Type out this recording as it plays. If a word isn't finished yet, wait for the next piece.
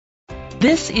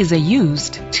This is a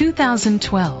used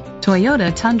 2012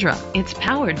 Toyota Tundra. It's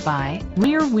powered by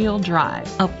rear-wheel drive,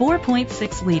 a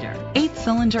 4.6-liter,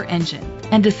 8-cylinder engine,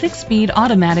 and a 6-speed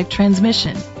automatic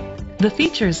transmission. The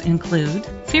features include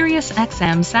Sirius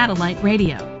XM satellite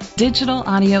radio, digital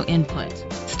audio input,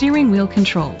 steering wheel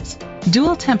controls,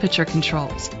 dual temperature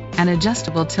controls, an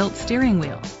adjustable tilt steering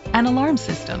wheel, an alarm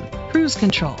system, cruise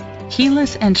control,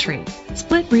 keyless entry,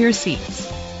 split rear seats,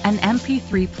 an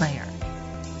MP3 player.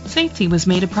 Safety was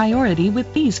made a priority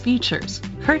with these features: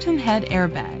 curtain head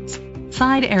airbags,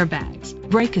 side airbags,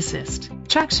 brake assist,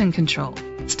 traction control,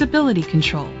 stability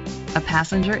control, a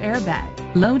passenger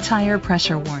airbag, low tire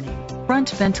pressure warning,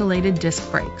 front ventilated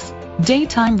disc brakes,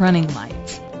 daytime running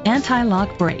lights,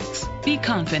 anti-lock brakes. Be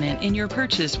confident in your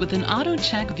purchase with an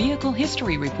AutoCheck Vehicle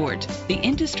History Report, the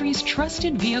industry's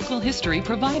trusted vehicle history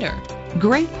provider.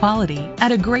 Great quality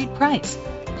at a great price.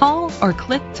 Call or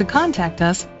click to contact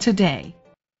us today.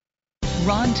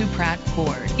 Ron DuPratt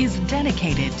Ford is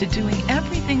dedicated to doing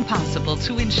everything possible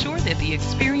to ensure that the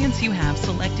experience you have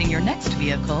selecting your next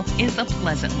vehicle is a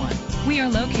pleasant one. We are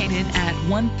located at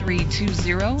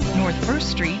 1320 North 1st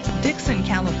Street, Dixon,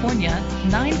 California,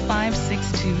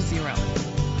 95620.